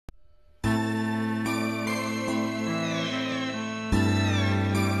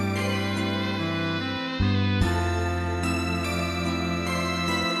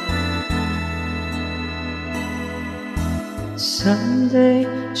Someday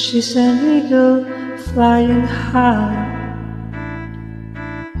she's an eagle flying high,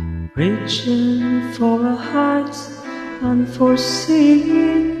 reaching for a height unforeseen,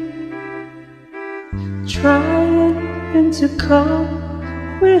 trying to cope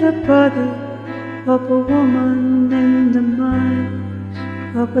with the body of a woman in the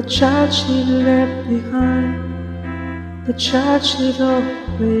mind of a child she left behind, the child she'd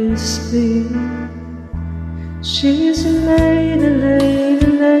always been. She's a lady, lady,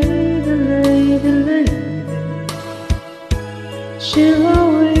 lady, lady, lady. She'll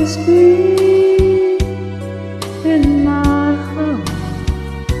always be in my heart,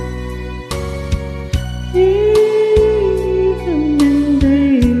 even in the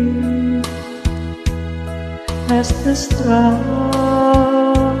evening, as the stars.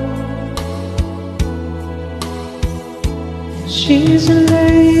 She's a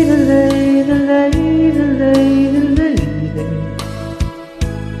lady, lady, lady, lady, lady.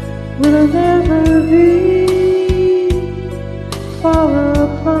 We'll never be far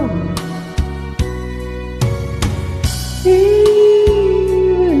apart,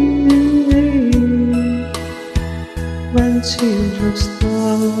 even in the evening, when teardrops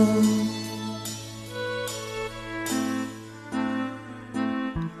start.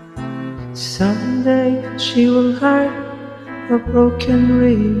 Someday she will hide a broken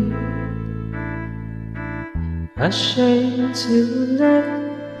reed, ashamed to let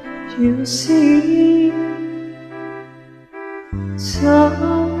you see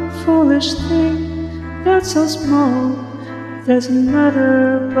some foolish thing that's so small, doesn't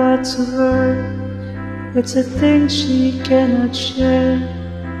matter, but to her it's a thing she cannot share,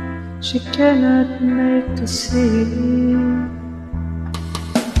 she cannot make a scene.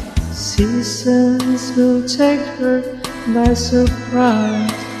 Seasons will take her by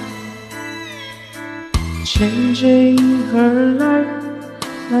surprise, changing her life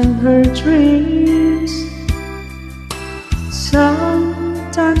and her dreams.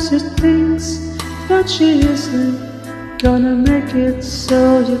 Sometimes she thinks that she isn't gonna make it,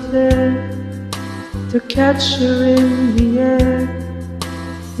 so you're there to catch her in the air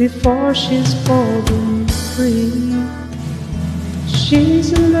before she's falling free.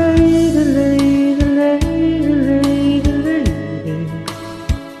 She's a lady, lady, lady, lady, lady.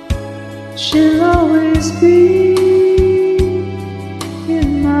 She'll always be in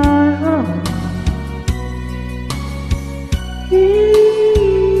my heart,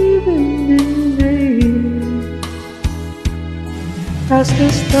 even in the evening, as the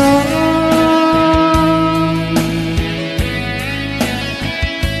stars.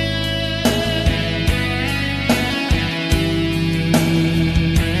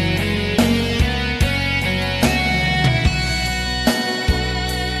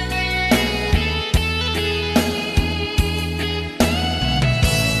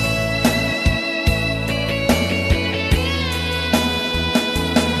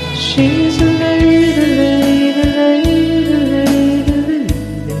 She's a lady, lady, lady, lady, lady.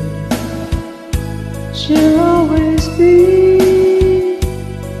 She'll always be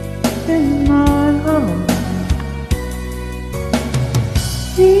in my heart,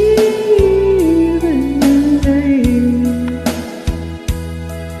 even in the evening,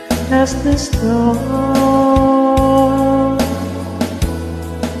 as the stars.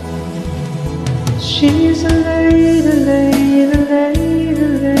 She's a lady, lady, lady,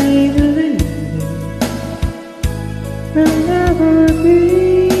 lady, lady. We'll never be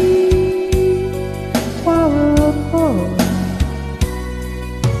far apart,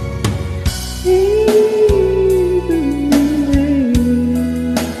 even in the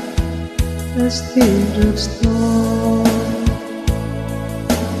evening, as teardrops start.